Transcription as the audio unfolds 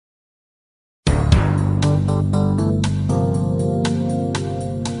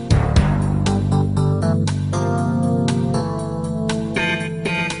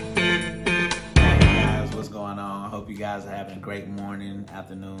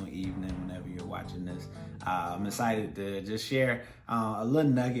afternoon, evening, whenever you're watching this. I'm excited to just share a little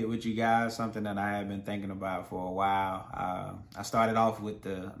nugget with you guys, something that I have been thinking about for a while. I started off with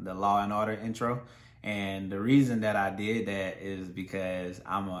the Law and Order intro, and the reason that I did that is because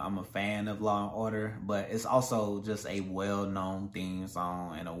I'm a fan of Law and Order, but it's also just a well-known theme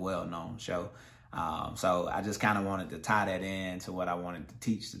song and a well-known show. So I just kind of wanted to tie that in to what I wanted to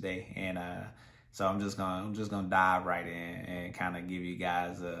teach today, and so I'm just gonna dive right in and kind of give you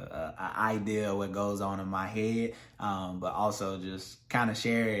guys a idea of what goes on in my head, but also just kind of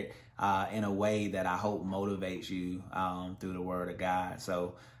share it in a way that I hope motivates you through the Word of God.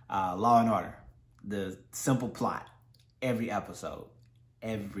 So Law and Order, the simple plot, every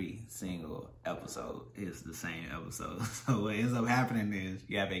single episode is the same episode. So what ends up happening is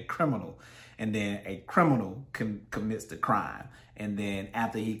you have a criminal, and then a criminal commits the crime. And then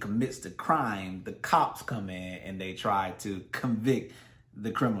after he commits the crime, the cops come in and they try to convict the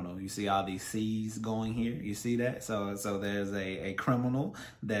criminal. You see all these C's going here? You see that? So there's a criminal,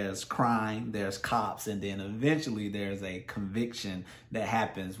 there's crime, there's cops, and then eventually there's a conviction that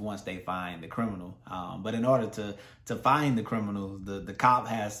happens once they find the criminal. But in order to find the criminals, the cop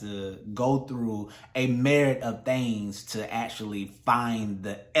has to go through a myriad of things to actually find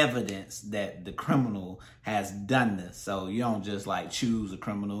the evidence that the criminal has done this. So you don't just like choose a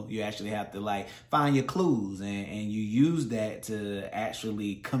criminal. You actually have to find your clues and you use that to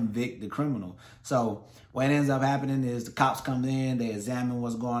actually convict the criminal. So what ends up happening is the cops come in, they examine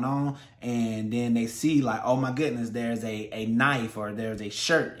what's going on, and then they see oh my goodness, there's a knife or there's a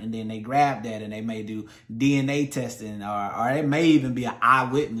shirt, and then they grab that and they may do DNA testing, or it may even be an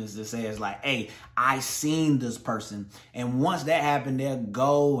eyewitness that says hey, I seen this person. And once that happened, they'll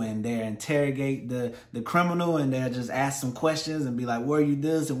go and they'll interrogate the criminal, and they'll just ask some questions and be like, where you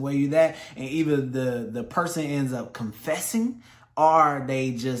this and where you that, and either the person ends up confessing, or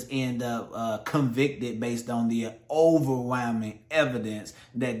they just end up convicted based on the overwhelming evidence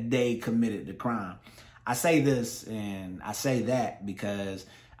that they committed the crime. I say this and I say that because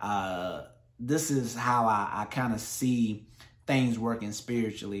this is how I kind of see things working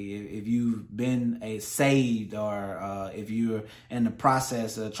spiritually. If you've been saved, or if you're in the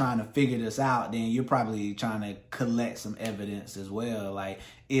process of trying to figure this out, then you're probably trying to collect some evidence as well.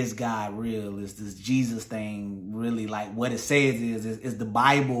 Is God real? Is this Jesus thing really what it says is the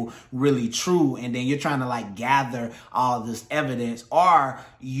Bible really true? And then you're trying to gather all this evidence, or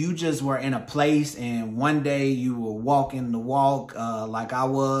you just were in a place and one day you were walking the walk like I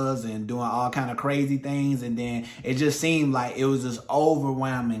was and doing all kind of crazy things, and then it just seemed like it was this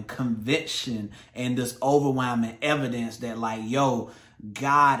overwhelming conviction and this overwhelming evidence that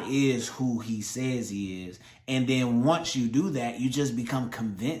God is who he says he is. And then once you do that, you just become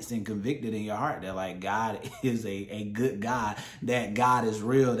convinced and convicted in your heart that God is a good God, that God is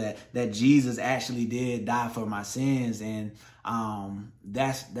real, that Jesus actually did die for my sins. And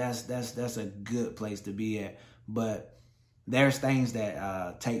that's a good place to be at. But there's things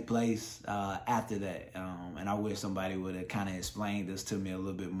that take place after that. And I wish somebody would have kind of explained this to me a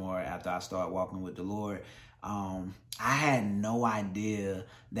little bit more after I start walking with the Lord. I had no idea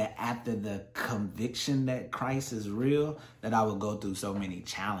that after the conviction that Christ is real, that I would go through so many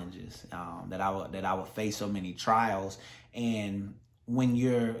challenges, that I would face so many trials. And when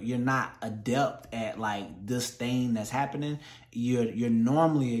you're not adept at this thing that's happening, you're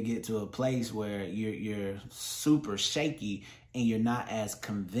normally get to a place where you're super shaky and you're not as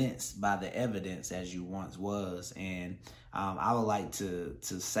convinced by the evidence as you once was. And I would like to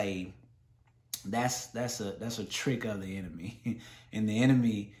say that's a trick of the enemy. And the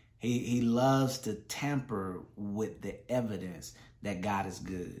enemy, he loves to tamper with the evidence that God is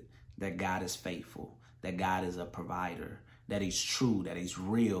good, that God is faithful, that God is a provider, that he's true, that he's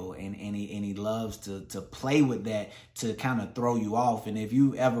real, and he loves to play with that to kind of throw you off. And if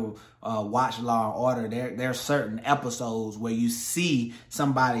you ever watch Law and Order, there are certain episodes where you see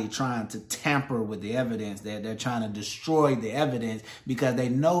somebody trying to tamper with the evidence. They're trying to destroy the evidence because they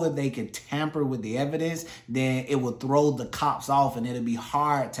know if they can tamper with the evidence, then it will throw the cops off, and it'll be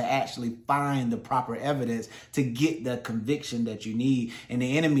hard to actually find the proper evidence to get the conviction that you need. And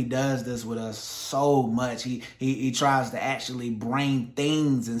the enemy does this with us so much. He tries to actually bring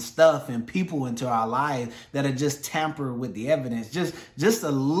things and stuff and people into our life that are just tamper with the evidence, just a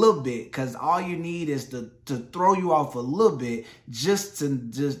little bit, because all you need is to throw you off a little bit, just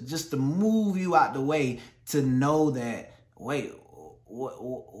to move you out the way, to know that, wait,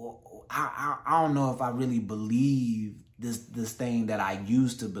 I don't know if I really believe this thing that I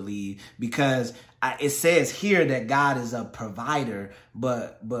used to believe, because it says here that God is a provider,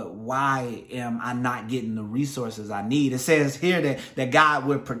 but why am I not getting the resources I need? It says here that God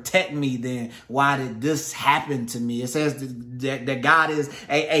would protect me. Then why did this happen to me? It says that God is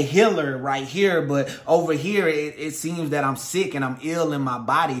a healer right here, but over here it seems that I'm sick and I'm ill in my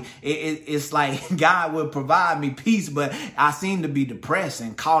body. It's like God would provide me peace, but I seem to be depressed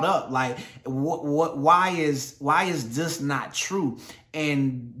and caught up. Like why is this not true?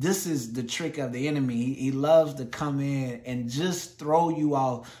 And this is the trick of the enemy. He loves to come in and just throw you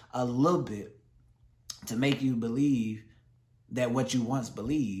off a little bit to make you believe that what you once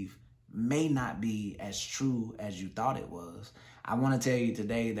believed may not be as true as you thought it was. I want to tell you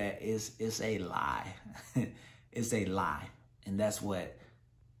today that it's a lie. It's a lie. And that's what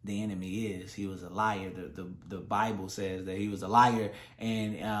the enemy is. He was a liar. The Bible says that he was a liar,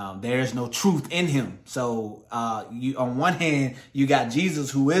 and there's no truth in him. So you, on one hand, you got Jesus,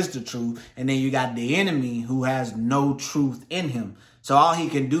 who is the truth, and then you got the enemy, who has no truth in him. So all he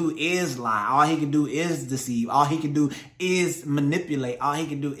can do is lie. All he can do is deceive. All he can do is manipulate. All he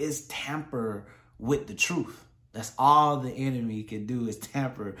can do is tamper with the truth. That's all the enemy can do, is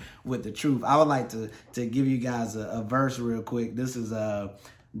tamper with the truth. I would like to give you guys a verse real quick. This is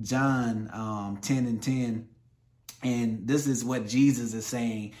John 10:10. And this is what Jesus is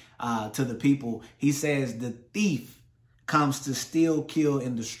saying to the people. He says, the thief comes to steal, kill,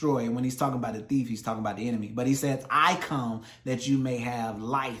 and destroy. And when he's talking about the thief, he's talking about the enemy. But he says, I come that you may have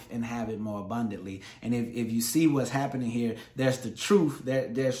life and have it more abundantly. And if you see what's happening here, there's the truth,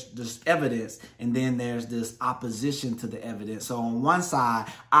 there's this evidence, and then there's this opposition to the evidence. So on one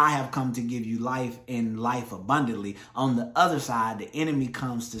side, I have come to give you life and life abundantly. On the other side, the enemy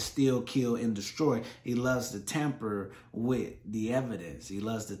comes to steal, kill, and destroy. He loves to tamper with the evidence. He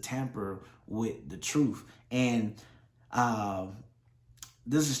loves to tamper with the truth. And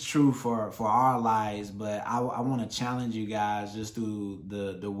this is true for our lives, but I want to challenge you guys just through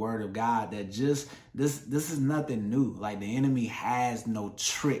the word of God that just this is nothing new. Like, the enemy has no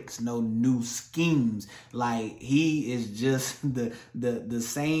tricks, no new schemes. Like, he is just the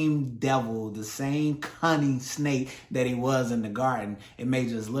same devil, the same cunning snake that he was in the garden. It may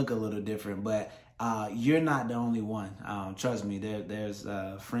just look a little different, but you're not the only one. Trust me, there's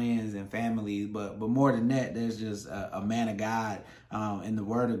friends and family, but more than that, there's just a man of God in the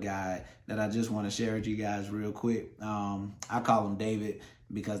word of God that I just want to share with you guys real quick. I call him David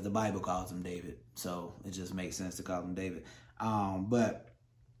because the Bible calls him David. So it just makes sense to call him David. But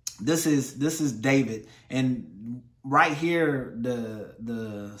this is David. And right here,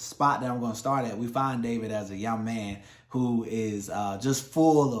 the spot that I'm going to start at, we find David as a young man who is just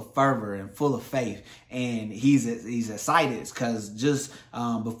full of fervor and full of faith. And he's excited because just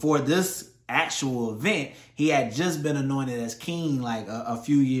before this actual event, he had just been anointed as king like a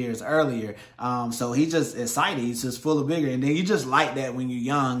few years earlier. So he's just excited. He's just full of vigor. And then you just like that when you're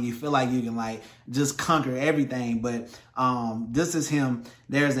young. You feel like you can like just conquer everything. But this is him.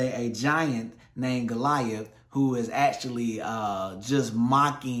 There's a giant named Goliath who is actually just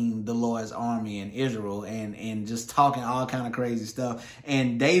mocking the Lord's army in Israel and just talking all kind of crazy stuff.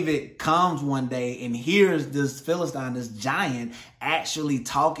 And David comes one day and hears this Philistine, this giant, actually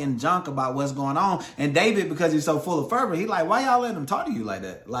talking junk about what's going on. And David, because he's so full of fervor, he's like, why y'all letting him talk to you like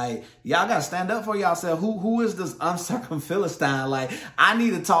that? Like, y'all got to stand up for yourself. Who is this uncircumcised Philistine? Like, I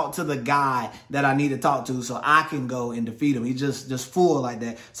need to talk to the guy that I need to talk to so I can go and defeat him. He just full like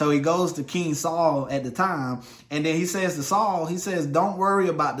that. So he goes to King Saul at the time. And then he says to Saul, he says, don't worry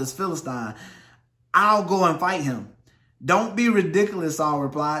about this Philistine. I'll go and fight him. Don't be ridiculous, Saul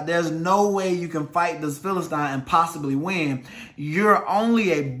replied. There's no way you can fight this Philistine and possibly win. You're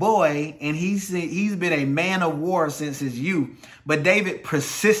only a boy, and he's been a man of war since his youth. But David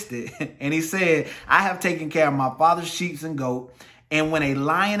persisted, and he said, I have taken care of my father's sheep and goat. And when a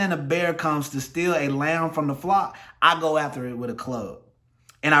lion and a bear comes to steal a lamb from the flock, I go after it with a club.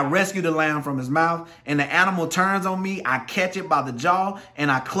 And I rescue the lamb from his mouth, and the animal turns on me. I catch it by the jaw, and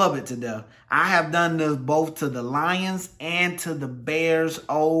I club it to death. I have done this both to the lions and to the bears.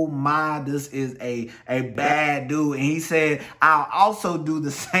 Oh my, this is a bad dude. And he said, I'll also do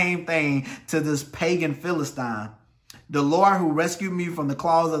the same thing to this pagan Philistine. The Lord who rescued me from the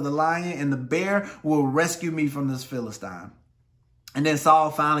claws of the lion and the bear will rescue me from this Philistine. And then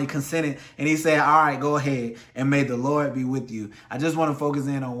Saul finally consented, and he said, all right, go ahead, and may the Lord be with you. I just want to focus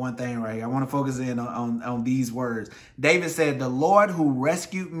in on one thing right here. I want to focus in on these words. David said, the Lord who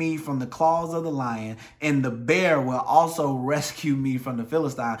rescued me from the claws of the lion and the bear will also rescue me from the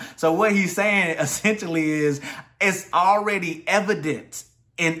Philistine. So what he's saying essentially is, it's already evident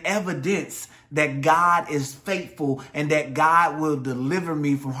in evidence that God is faithful and that God will deliver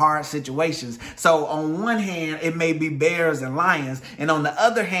me from hard situations. So on one hand, it may be bears and lions. And on the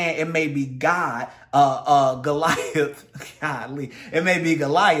other hand, it may be Goliath. Godly. It may be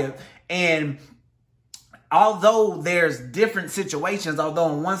Goliath. And although there's different situations, although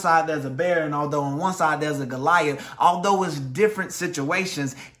on one side there's a bear and although on one side there's a Goliath, although it's different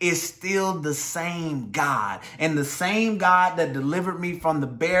situations, it's still the same God. And the same God that delivered me from the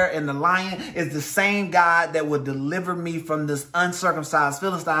bear and the lion is the same God that would deliver me from this uncircumcised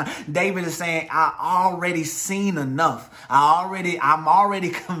Philistine. David is saying, I already seen enough. I'm already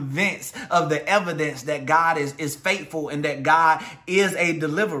convinced of the evidence that God is faithful and that God is a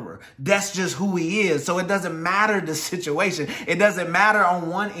deliverer. That's just who he is. So it doesn't matter the situation. It doesn't matter on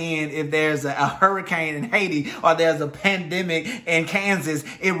one end if there's a hurricane in Haiti or there's a pandemic in Kansas.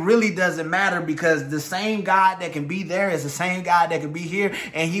 It really doesn't matter because the same God that can be there is the same God that can be here,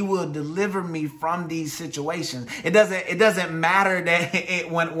 and he will deliver me from these situations. It doesn't matter that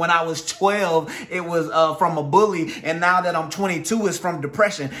when I was 12, it was from a bully, and now that I'm 22, it's from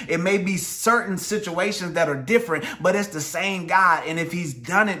depression. It may be certain situations that are different, but it's the same God. And if he's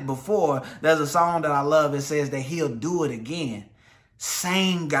done it before, there's a song that I love. It says that he'll do it again.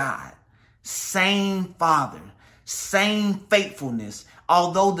 Same God, same Father, same faithfulness.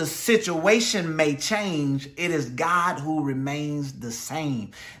 Although the situation may change, it is God who remains the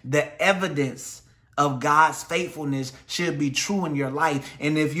same. The evidence of God's faithfulness should be true in your life.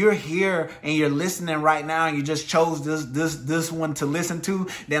 And if you're here and you're listening right now and you just chose this one to listen to,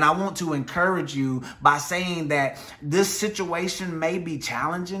 then I want to encourage you by saying that this situation may be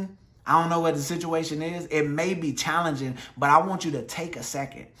challenging. I don't know what the situation is. It may be challenging, but I want you to take a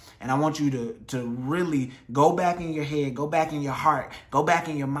second and I want you to really go back in your head, go back in your heart, go back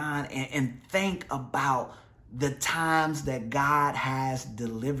in your mind and think about the times that God has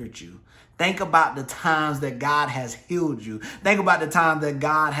delivered you. Think about the times that God has healed you. Think about the time that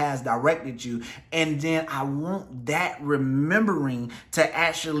God has directed you. And then I want that remembering to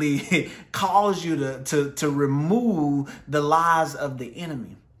actually cause you to remove the lies of the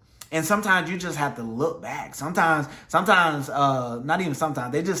enemy. And sometimes you just have to look back. Sometimes, not even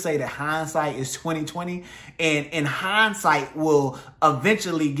sometimes, they just say that hindsight is 20/20. And hindsight will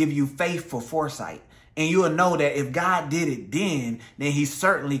eventually give you faith for foresight. And you will know that if God did it then he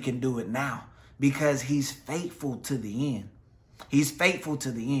certainly can do it now because he's faithful to the end. He's faithful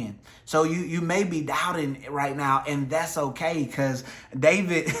to the end. So you may be doubting right now, and that's okay because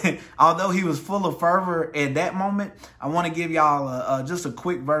David, although he was full of fervor at that moment, I want to give y'all just a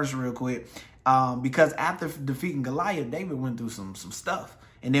quick verse real quick because after defeating Goliath, David went through some stuff.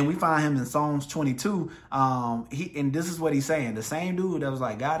 And then we find him in Psalms 22. And this is what he's saying. The same dude that was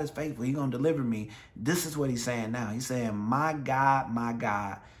like, God is faithful. He's going to deliver me. This is what he's saying now. He's saying, my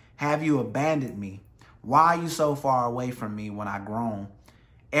God, have you abandoned me? Why are you so far away from me when I groan?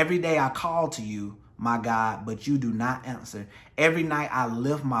 Every day I call to you, my God, but you do not answer. Every night I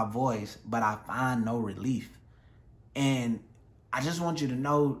lift my voice, but I find no relief. And I just want you to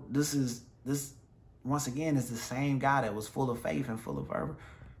know this once again is the same God that was full of faith and full of fervor.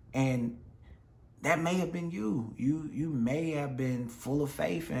 And that may have been you. You may have been full of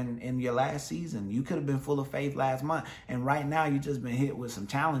faith in your last season. You could have been full of faith last month. And right now you just been hit with some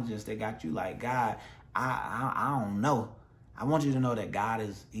challenges that got you like, God, I don't know. I want you to know that God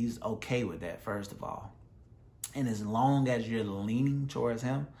he's okay with that, first of all. And as long as you're leaning towards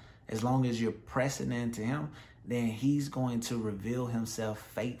him, as long as you're pressing into him, then he's going to reveal himself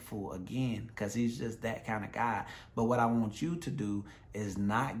faithful again because he's just that kind of guy. But what I want you to do is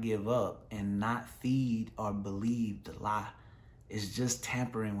not give up and not feed or believe the lie. It's just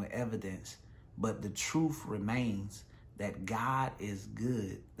tampering with evidence. But the truth remains that God is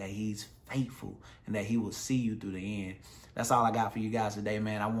good, that he's faithful, and that he will see you through the end. That's all I got for you guys today,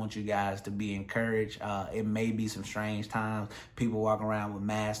 man. I want you guys to be encouraged. It may be some strange times. People walking around with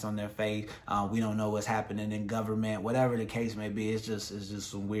masks on their face. We don't know what's happening in government. Whatever the case may be, it's just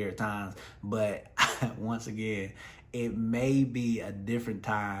some weird times. But once again, it may be a different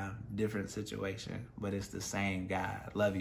time, different situation, but it's the same God. Love you.